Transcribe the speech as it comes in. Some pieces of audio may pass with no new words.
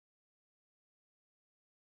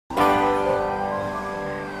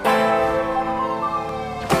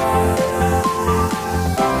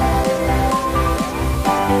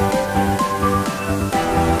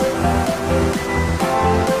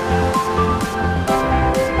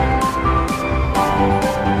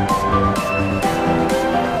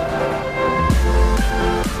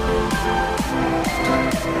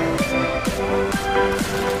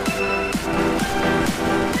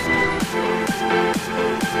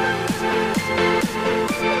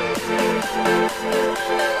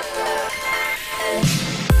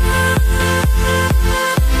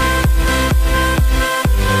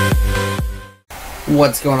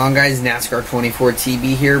What's going on, guys? NASCAR 24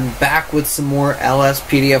 TB here, back with some more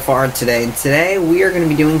LSPDFR today. And today we are going to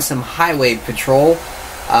be doing some highway patrol.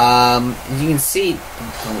 As you can see,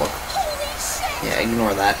 oh, look. Yeah,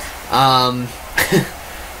 ignore that.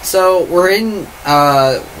 So we're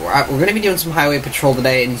going to be doing some highway patrol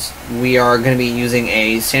today, and we are going to be using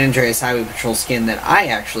a San Andreas Highway Patrol skin that I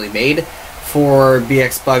actually made for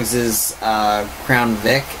BX Bugs' Crown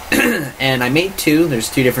Vic. And I made two.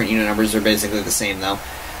 There's two different unit numbers. They're basically the same, though.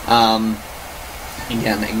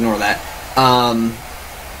 Again, ignore that.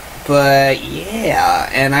 But, yeah.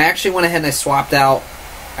 And I actually went ahead and I swapped out,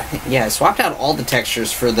 I swapped out all the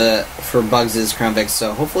textures for Bugs' Crown Vic.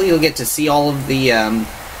 So hopefully you'll get to see all of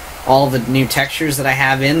the new textures that I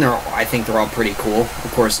have in. I think they're all pretty cool.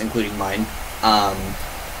 Of course, including mine.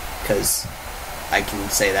 Because I can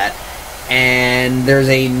say that. And there's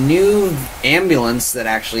a new ambulance that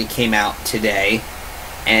actually came out today,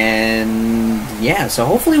 and yeah, so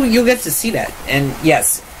hopefully you'll get to see that. And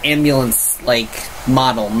yes, ambulance like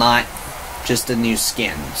model, not just a new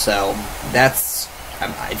skin. So that's,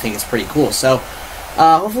 I think it's pretty cool. So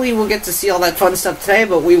hopefully we'll get to see all that fun stuff today,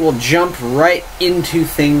 but we will jump right into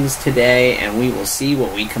things today, and we will see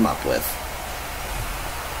what we come up with.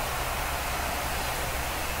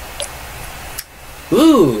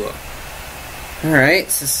 Ooh! Alright,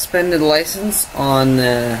 suspended license on,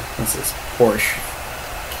 what's this, Porsche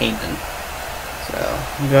Cayman. So,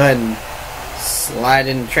 go ahead and slide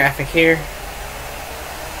into traffic here.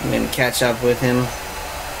 I'm going to catch up with him.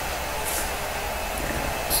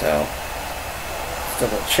 So,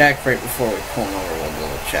 double check right before we pull him over. We'll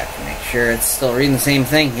double check and make sure it's still reading the same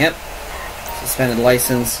thing. Yep. Suspended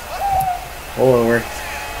license. Pull over.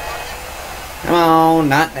 Come on,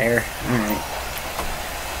 not there. Alright.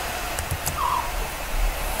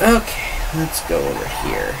 Okay, let's go over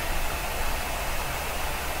here.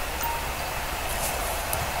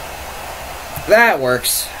 That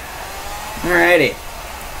works. Alrighty.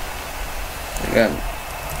 We got,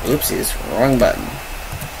 oopsies, wrong button.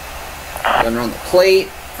 Going around the plate.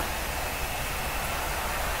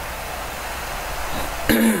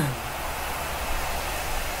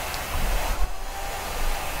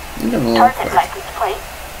 Target license plate.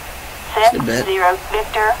 6-0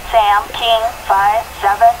 Victor Sam King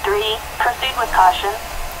 573. Proceed with caution.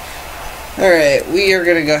 Alright, we are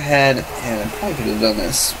gonna go ahead, and I probably could have done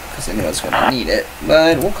this because I knew I was gonna need it,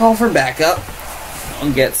 but we'll call for backup.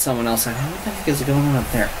 I'll get someone else on. What the heck is going on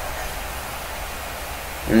up there?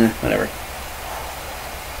 Whatever.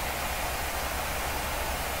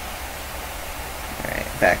 Alright,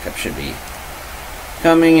 backup should be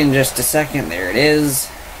coming in just a second. There it is.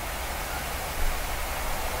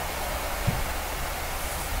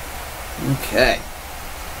 Okay.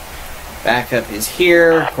 Backup is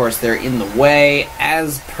here. Of course, they're in the way,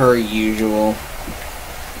 as per usual.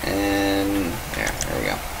 And, yeah, there we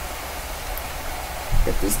go.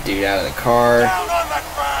 Get this dude out of the car. Down on the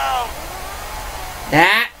ground.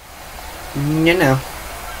 Ah! You know.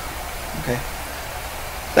 Okay.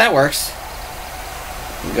 That works.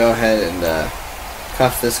 Go ahead and,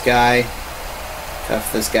 cuff this guy.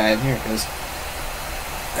 Cuff this guy. Here it goes.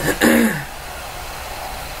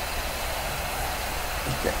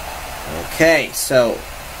 Okay, so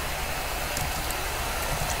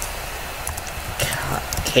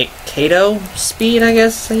Kato speed, I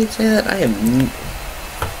guess how you say that. I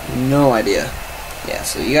have no idea. Yeah,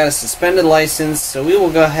 so you got a suspended license, so we will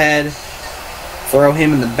go ahead, throw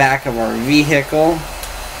him in the back of our vehicle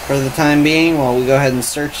for the time being while we go ahead and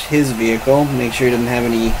search his vehicle, make sure he doesn't have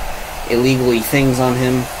any illegally things on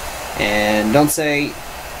him. And don't say,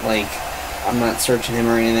 like, I'm not searching him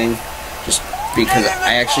or anything, just because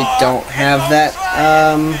I actually don't have that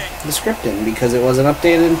the script in, because it wasn't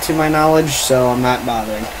updated to my knowledge, so I'm not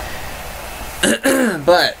bothering.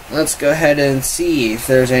 But let's go ahead and see if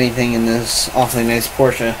there's anything in this awfully nice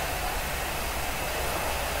Porsche.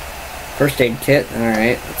 First aid kit.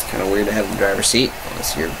 Alright, it's kind of weird to have the driver's seat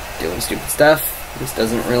unless you're doing stupid stuff. This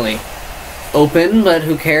doesn't really open, but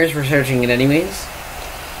who cares? We're searching it anyways.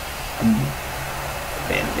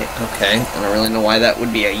 Bandit. Okay, I don't really know why that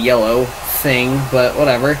would be a yellow thing, but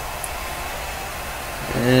whatever.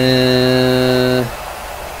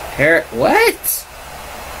 What?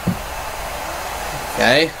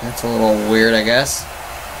 Okay, that's a little weird, I guess.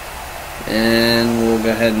 And we'll go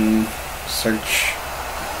ahead and search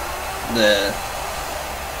the...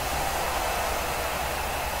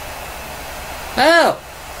 Oh!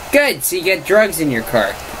 Good, so you get drugs in your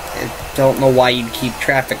car. I don't know why you'd keep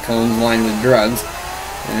traffic cones lined with drugs.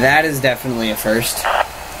 That is definitely a first.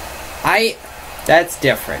 That's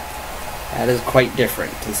different. That is quite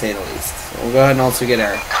different, to say the least. So we'll go ahead and also get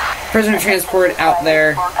our Prisoner transport out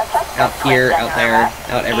there, out here, out there,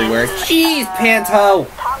 out everywhere. Jeez, Panto!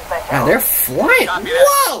 Wow, they're flying.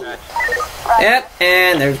 Whoa! Yep,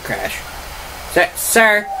 and there's a crash.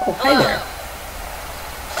 Sir. Oh, hi there.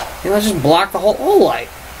 Hey, let's just block the whole... Oh, like,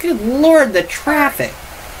 good lord, the traffic.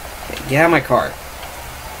 Okay, get out of my car.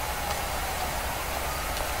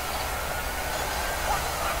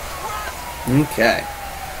 Okay.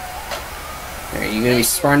 Are you gonna be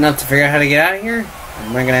smart enough to figure out how to get out of here?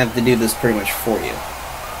 I'm not gonna have to do this pretty much for you.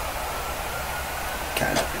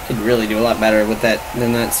 God, I could really do a lot better with that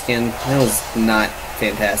than that skin. That was not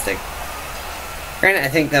fantastic. Granted, I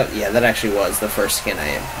think that, yeah, that actually was the first skin I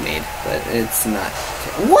had made, but it's not.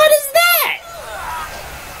 What is that?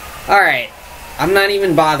 Alright, I'm not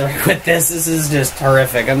even bothering with this. This is just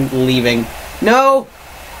horrific. I'm leaving. No!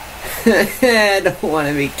 I don't want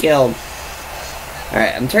to be killed.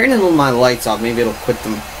 Alright, I'm turning my lights off. Maybe it'll quit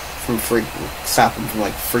them from stop them from,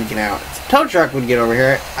 like, freaking out. If a tow truck would get over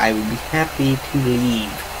here, I would be happy to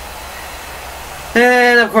leave.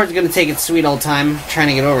 And, of course, it's going to take its sweet old time trying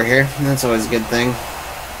to get over here. That's always a good thing.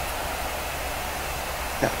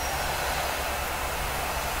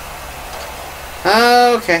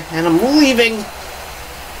 Okay, and I'm leaving.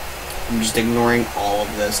 I'm just ignoring all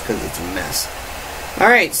of this because it's a mess.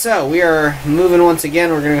 Alright, so we are moving once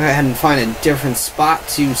again. We're going to go ahead and find a different spot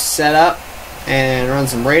to set up and run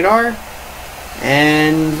some radar.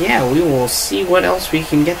 And yeah, we will see what else we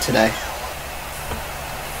can get today.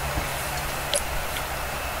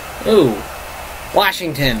 Ooh,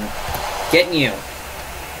 Washington, getting you.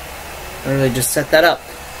 Or they just set that up.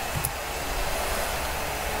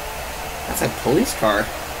 That's a police car.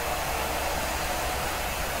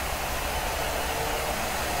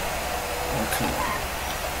 Oh, come on.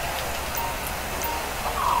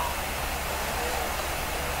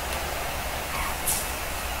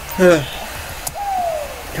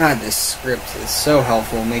 God, this script is so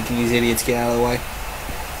helpful making these idiots get out of the way.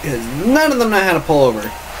 Because none of them know how to pull over.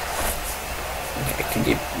 Okay, could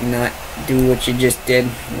you not do what you just did?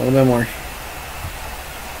 A little bit more.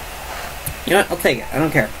 You know what? I'll take it. I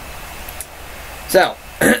don't care. So,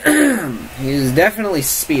 he's definitely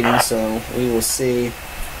speeding, so we will see.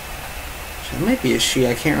 It might be a she.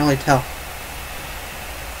 I can't really tell.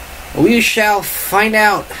 We shall find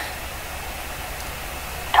out.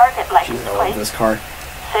 Target license plate. This car.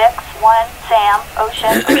 61 Sam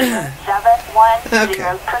Ocean 710.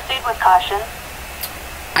 Okay. Proceed with caution.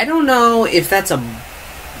 I don't know if that's a...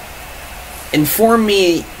 Inform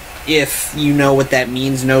me if you know what that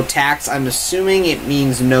means, no tax. I'm assuming it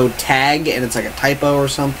means no tag, and it's like a typo or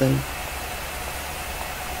something.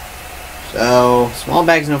 So, small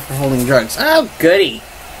bags no for holding drugs. Oh, goody.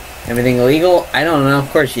 Everything illegal? I don't know. Of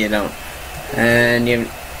course you don't. And you...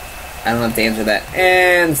 I don't have to answer that.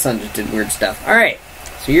 And the son just did weird stuff. Alright.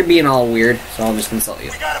 So you're being all weird, so I'll just consult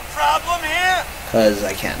you. We got a problem here? Because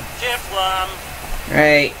I can. Tiflum.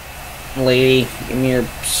 Alright, lady. Give me your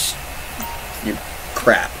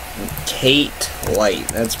crap. Kate White.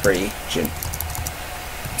 That's pretty...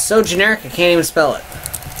 It's so generic I can't even spell it.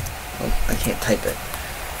 Oh, I can't type it.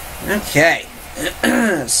 Okay.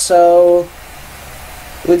 So...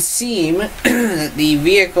 It would seem that the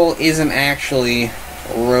vehicle isn't actually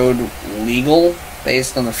road legal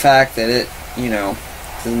based on the fact that it, you know,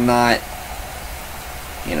 is not,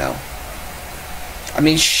 you know, I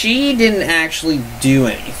mean, she didn't actually do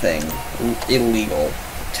anything illegal,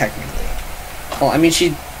 technically. Well, I mean,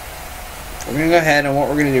 we're gonna go ahead and what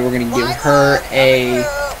we're gonna do, we're gonna give her a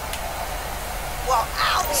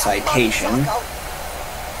citation.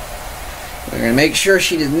 We're going to make sure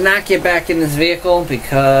she does not get back in this vehicle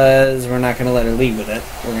because we're not going to let her leave with it.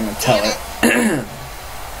 We're going to tell her.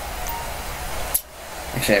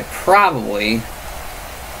 Actually, I probably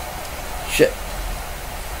should...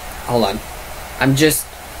 Hold on.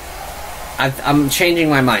 I'm changing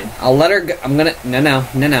my mind. I'll let her go. I'm going to... No.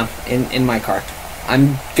 In my car.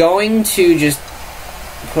 I'm going to just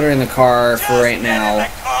put her in the car for right now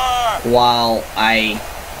while I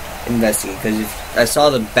investigate, because if I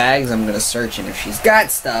saw the bags, I'm going to search, and if she's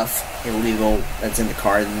got stuff illegal that's in the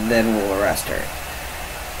car, then we'll arrest her.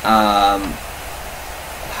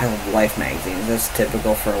 Pile of Life magazines, that's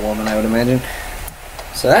typical for a woman, I would imagine.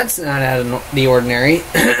 So that's not out of the ordinary.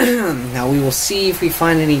 Now we will see if we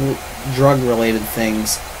find any drug-related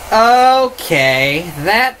things. Okay,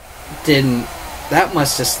 that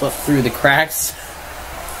must have slipped through the cracks.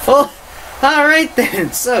 Well, alright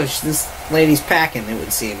then, so this lady's packing, it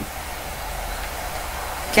would seem.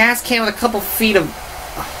 Gas can with a couple feet of...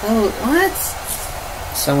 Oh, what?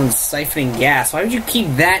 Someone's siphoning gas. Why would you keep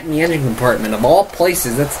that in the engine compartment? Of all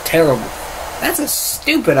places, that's terrible. That's a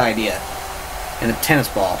stupid idea. And a tennis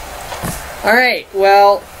ball. Alright,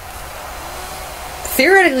 well,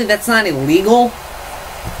 theoretically that's not illegal.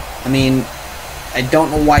 I mean, I don't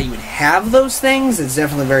know why you would have those things. It's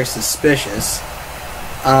definitely very suspicious.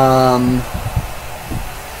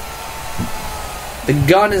 The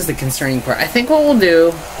gun is the concerning part. I think what we'll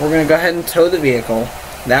do, we're going to go ahead and tow the vehicle.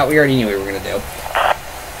 That we already knew we were going to do.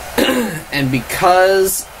 And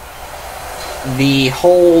because the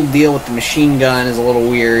whole deal with the machine gun is a little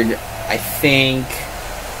weird, I think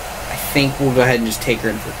we'll go ahead and just take her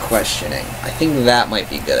in for questioning. I think that might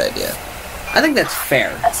be a good idea. I think that's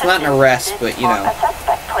fair. It's not an arrest, but, you know,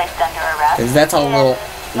 because that's a little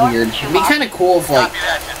weird. It'd be kind of cool if, like,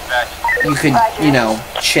 you could, you know,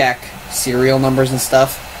 check serial numbers and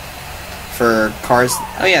stuff for cars.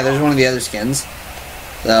 Oh, yeah, there's one of the other skins.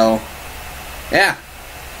 So, yeah,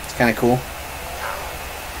 it's kind of cool.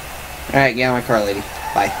 Alright, get out of my car, lady.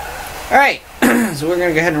 Bye. Alright, so we're going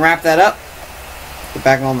to go ahead and wrap that up. Get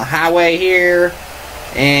back on the highway here,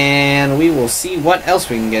 and we will see what else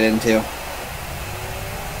we can get into.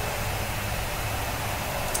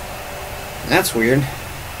 That's weird.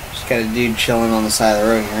 Just got a dude chilling on the side of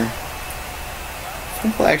the road here. I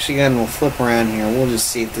think we'll actually go ahead and we'll flip around here. We'll just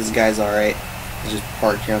see if this guy's alright. He's just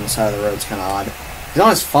parked here on the side of the road. It's kind of odd. He's on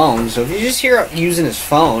his phone, so if you just hear using his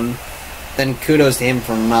phone, then kudos to him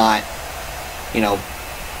for not, you know,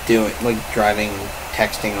 doing, like, driving,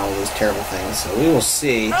 texting, and all those terrible things. So we will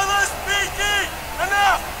see. LSPD!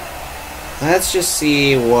 Enough! Let's just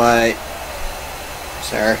see what...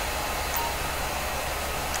 Sir.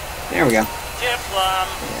 There we go. Diplom.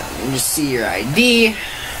 Yeah, let me just see your ID.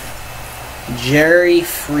 Jerry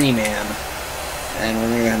Freeman. And we're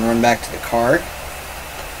going to go ahead and run back to the car.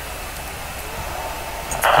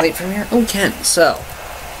 Plate from here? Oh, we can. So,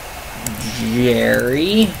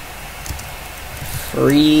 Jerry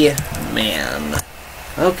Freeman.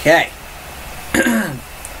 Okay.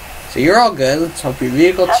 So you're all good. Let's hope your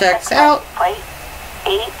vehicle checks out. Plate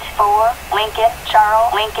 84 Lincoln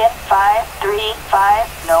Charles Lincoln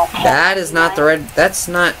 535. No. That is not the red. That's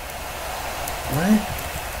not. What?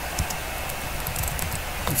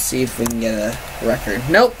 Let's see if we can get a record.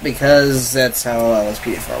 Nope, because that's how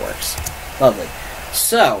LSPDFR works. Lovely.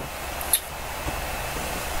 So,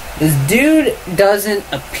 this dude doesn't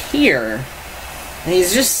appear, and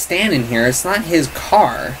he's just standing here. It's not his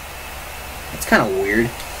car. It's kind of weird.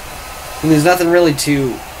 And there's nothing really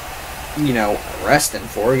to, you know, arrest him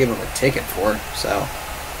for, give him a ticket for. So,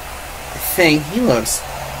 I think he looks.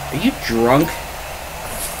 Are you drunk?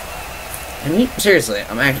 I mean, seriously,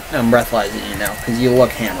 I'm breathalyzing you now because you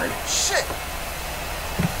look hammered. Shit!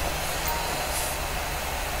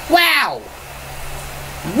 Wow!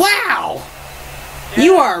 Wow!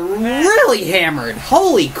 You are really hammered.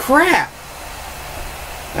 Holy crap!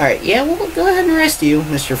 Alright, yeah, we'll go ahead and arrest you,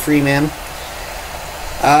 Mr. Freeman.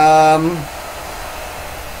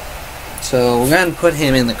 So we're going to put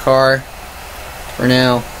him in the car for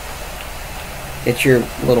now. Get your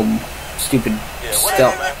little stupid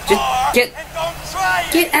stuff. Just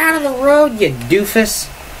get out of the road, you doofus.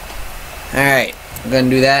 Alright, I'm going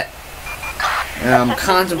to do that. I'm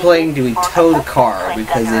contemplating, do we tow the car,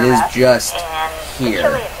 because it is just here. I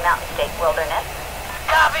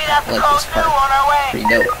like this car. Pretty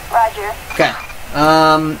dope. Roger. Okay.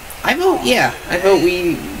 I vote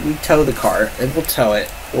we tow the car. And we'll tow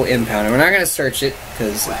it. We'll impound it. We're not going to search it,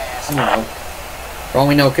 because, you know, for all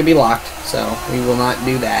we know, it could be locked, so we will not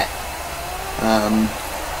do that.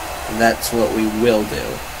 That's what we will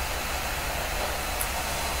do.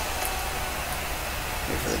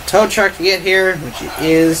 Wait for the tow truck to get here, which it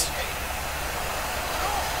is.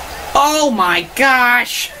 Oh my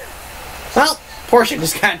gosh! Well, Porsche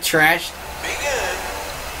just got trashed.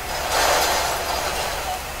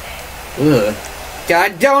 Ugh.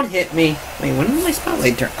 God, don't hit me. Wait, when did my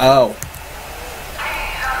spotlight turn? Oh.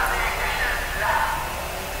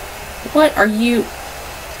 What are you...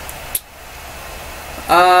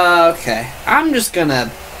 okay. I'm just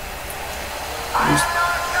gonna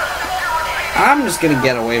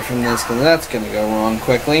get away from this, because that's gonna go wrong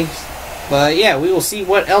quickly. But yeah, we will see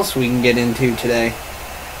what else we can get into today.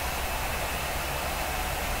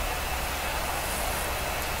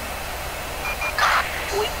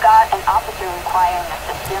 We've got an officer requiring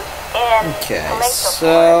assistance in Okay, Paleto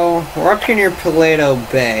so we're up here near Paleto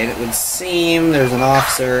Bay, and it would seem there's an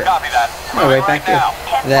officer right back here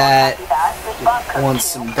that wants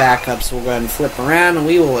some backup, so we'll go ahead and flip around and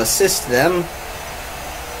we will assist them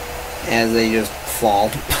as they just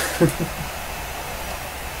fall.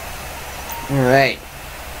 Alright.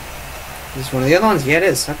 Is this one of the other ones? Yeah, it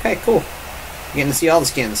is. Okay, cool. You're getting to see all the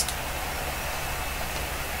skins.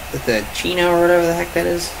 With the Chino or whatever the heck that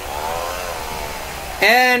is.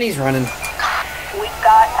 And he's running.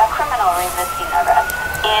 final resisting arrest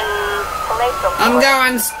in Palazzo I'm Forest.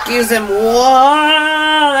 going, excuse him.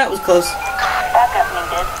 Whoa, that was close. Backup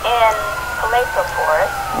needed in Palazzo Forest.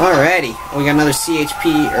 Alrighty, we got another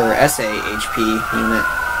CHP or SAHP unit.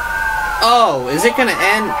 Oh, is it gonna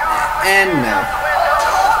end? No.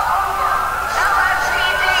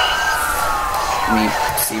 Let me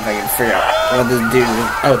see if I can figure out what this dude is.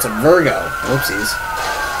 Oh, it's a Virgo. Whoopsies.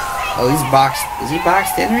 Oh, he's boxed. Is he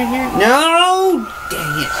boxed in right here? No!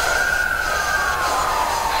 Dang it.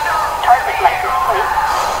 Target license plate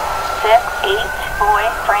 6H Boy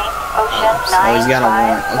Frank Ocean Oh, he's got a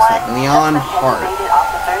warrant. Looks like Leon Hart.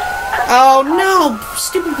 Officers. Oh no!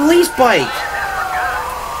 Stupid police bike!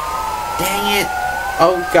 Dang it.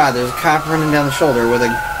 Oh god, there's a cop running down the shoulder with a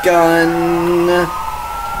gun.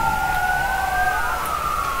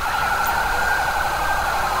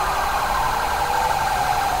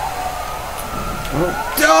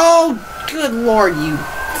 Oh, good lord, you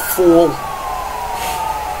fool.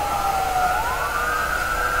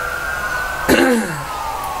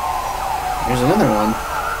 There's another one.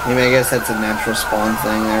 Maybe I guess that's a natural spawn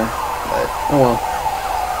thing there. But, oh well.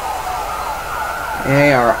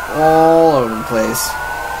 They are all over the place.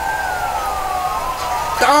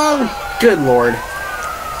 Oh, good lord.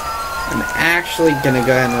 I'm actually gonna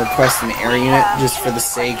go ahead and request an air unit just for the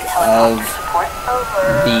sake of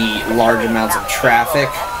the large amounts of traffic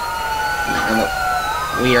that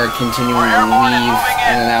we are continuing to weave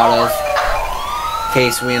in and out of. In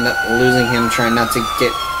case we end up losing him, trying not to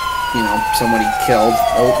get, you know, somebody killed.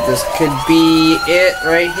 Oh, this could be it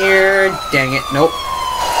right here. Dang it, nope.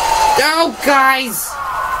 Oh, guys!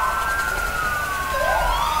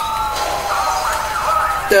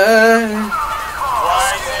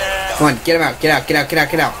 Come on, get him out, get out, get out, get out,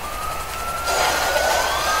 get out.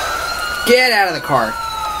 Get out of the car.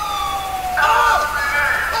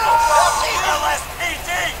 LSPD!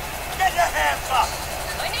 Get your hands up!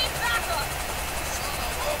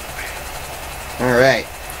 Alright.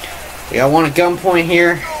 We got one at gunpoint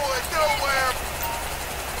here.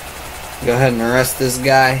 Go ahead and arrest this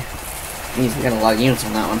guy. He's got a lot of units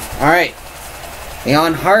on that one. Alright.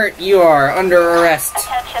 Leon Hart, you are under arrest,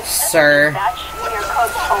 sir.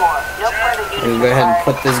 We'll go ahead and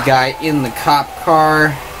put this guy in the cop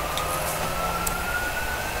car.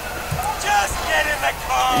 Just get in the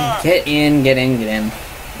car! Get in, get in, get in.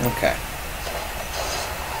 Okay.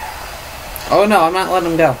 Oh no, I'm not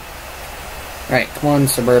letting him go. Alright, come on,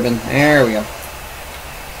 Suburban. There we go.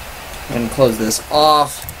 I'm going to close this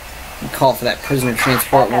off and call for that prisoner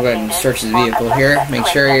transport. We'll go ahead and search his vehicle here. Make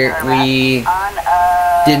sure we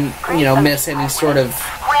didn't, you know, miss any sort of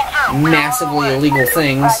massively illegal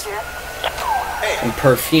things. And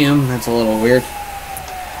perfume, that's a little weird.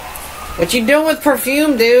 What you doing with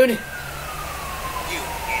perfume, dude?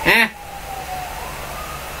 Ah.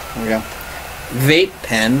 There we go. Vape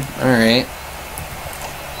pen, alright.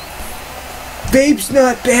 Vape's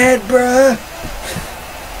not bad, bruh.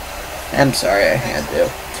 I'm sorry, I had to.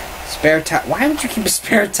 Spare tire. Why would you keep a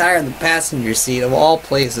spare tire in the passenger seat of all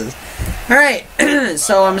places? Alright,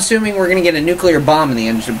 so I'm assuming we're going to get a nuclear bomb in the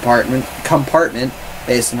engine compartment,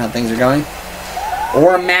 based on how things are going.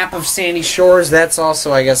 Or a map of Sandy Shores, that's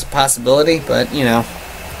also, I guess, a possibility, but, you know.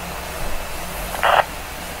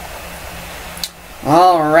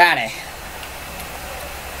 Alrighty.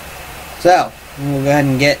 So, we'll go ahead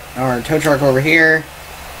and get our tow truck over here.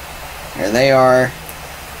 There they are.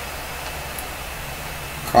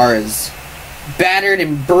 Car is battered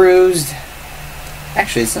and bruised.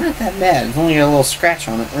 Actually, it's not that bad. It's only got a little scratch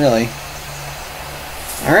on it, really.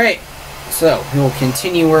 Alright. So, we will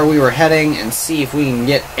continue where we were heading and see if we can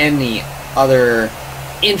get any other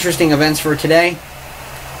interesting events for today.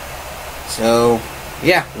 So,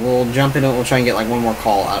 yeah, we'll jump into it. We'll try and get like one more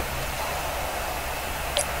call out.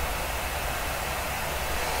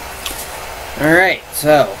 Alright,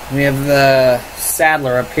 so, we have the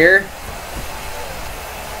Saddler up here.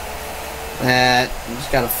 That,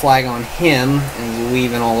 just got a flag on him, and he's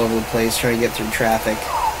weaving all over the place trying to get through traffic.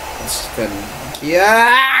 Let's go ahead and...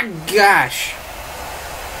 Yeah, gosh!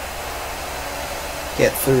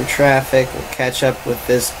 Get through traffic. We'll catch up with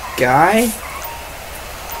this guy.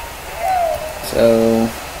 So...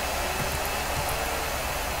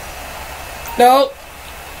 Nope!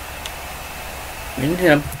 We didn't hit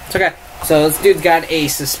him. It's okay. So this dude's got a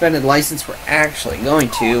suspended license. We're actually going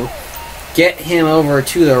to get him over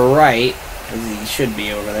to the right. Because he should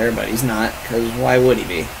be over there, but he's not. Because why would he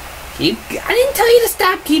be? I didn't tell you to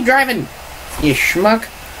stop. Keep driving. You schmuck.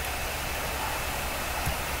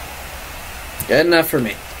 Good enough for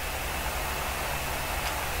me.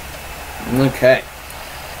 Okay.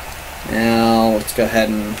 Now, let's go ahead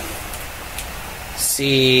and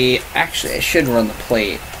see. Actually, I should run the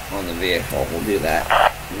plate on the vehicle. We'll do that.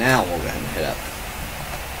 Now we'll go ahead and hit up.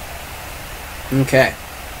 Okay.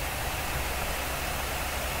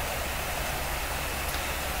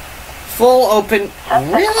 Full open.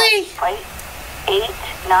 Really? Plate 8,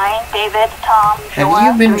 9, David, Tom, Have Joel,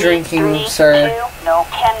 you been 3, drinking, 3, sir? 2, no,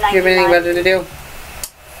 10, Do you have anything 99. better to do?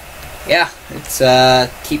 Yeah, it's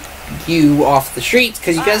keep you off the streets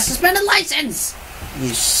because you got a suspended license. You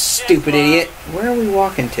stupid idiot. Where are we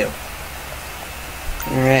walking to?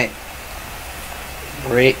 Alright.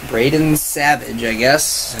 Braden Savage, I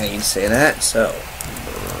guess. How you say that? So,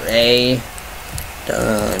 Braden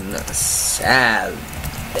Savage.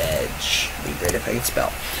 Would be great if I could spell.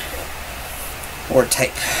 Or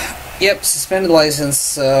type. Yep, suspended license,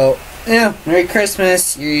 so, yeah, Merry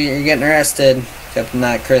Christmas. You're getting arrested. Except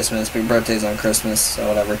not at Christmas, but your birthday's on Christmas, so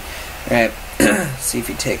whatever. Alright, see if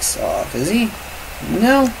he takes off. Is he?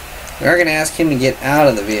 No. We are going to ask him to get out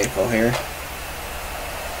of the vehicle here.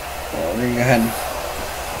 Well, we're going to go ahead and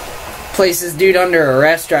place this dude under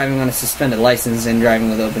arrest, driving on a suspended license and driving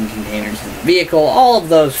with open containers in the vehicle. All of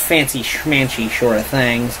those fancy schmancy sort of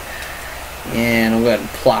things. And we'll go ahead and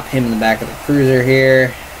plop him in the back of the cruiser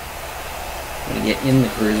here. I'm going to get in the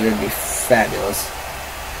cruiser. It'd be fabulous.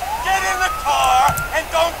 Get in the car and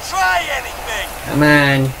don't try anything. Come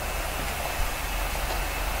on.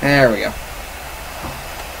 There we go.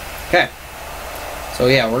 Okay. So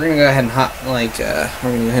yeah, we're gonna go ahead and we're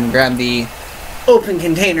gonna go ahead and grab the open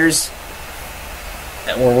containers,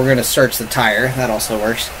 or we're gonna search the tire. That also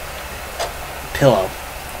works. Pillow.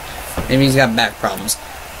 Maybe he's got back problems,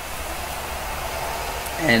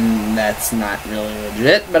 and that's not really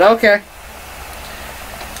legit, but okay.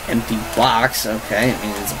 Empty box. Okay, it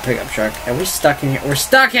means it's a pickup truck. Are we stuck in here? We're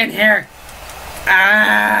stuck in here.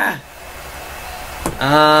 Ah.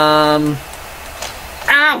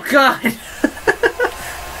 Ow, God.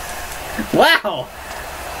 Wow.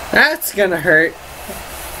 That's gonna hurt.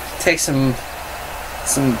 Take some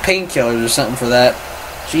painkillers or something for that.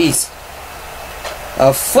 Jeez.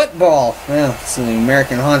 A football. Well, it's an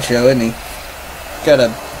American honcho, isn't he? Got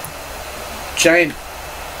a giant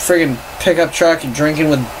friggin' pickup truck.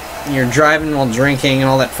 You're driving while drinking and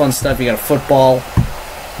all that fun stuff. You got a football.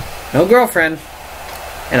 No girlfriend.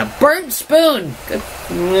 And a burnt spoon. Good.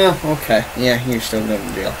 Yeah, okay. Yeah, you're still going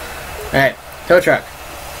to jail. Alright, tow truck.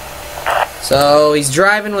 So he's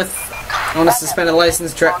driving on a suspended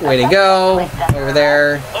license. Way to go. Over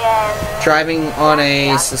there. Driving on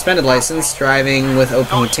a suspended license. Driving with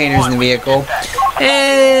open containers in the vehicle.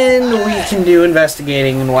 And we can do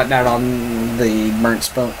investigating and whatnot on the burnt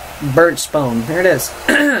spoon. There it is.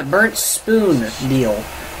 Burnt spoon deal.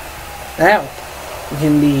 That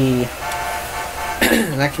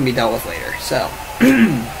can be dealt with later. So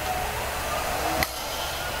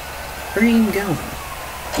where are you going?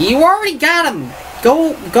 You already got him.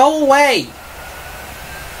 Go away.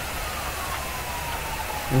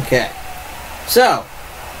 Okay. So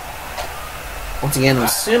once again, I'm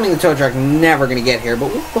assuming the tow truck never going to get here,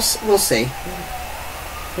 but we'll see.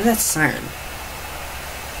 Where's that siren?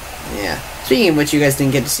 Yeah. Speaking of which, you guys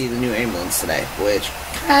didn't get to see the new ambulance today, which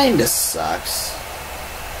kinda sucks.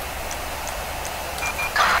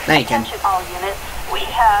 Now you can. Attention all units. We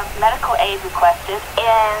have medical aid requested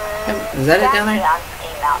in... Is that it down there?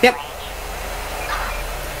 Yep.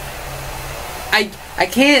 I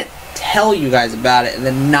can't tell you guys about it and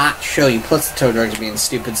then not show you. Plus the tow truck's being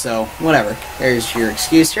stupid, so whatever. There's your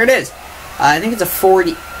excuse. Here it is. I think it's a Ford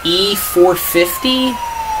E450.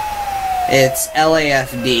 It's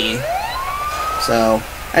LAFD. So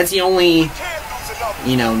that's the only,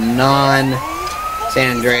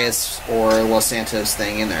 non-San Andreas or Los Santos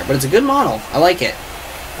thing in there. But it's a good model. I like it.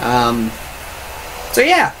 So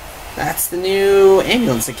yeah, that's the new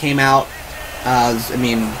ambulance that came out.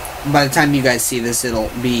 By the time you guys see this,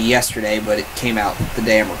 it'll be yesterday, but it came out the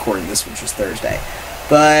day I'm recording this, which is Thursday.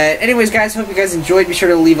 But anyways, guys, hope you guys enjoyed. Be sure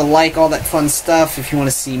to leave a like, all that fun stuff. If you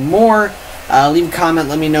want to see more, leave a comment.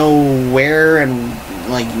 Let me know where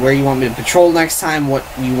where you want me to patrol next time, what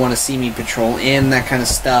you want to see me patrol in, that kind of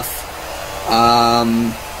stuff.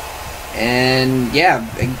 And yeah,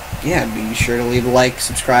 be sure to leave a like,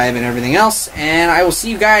 subscribe, and everything else. And I will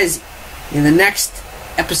see you guys in the next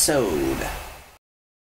episode.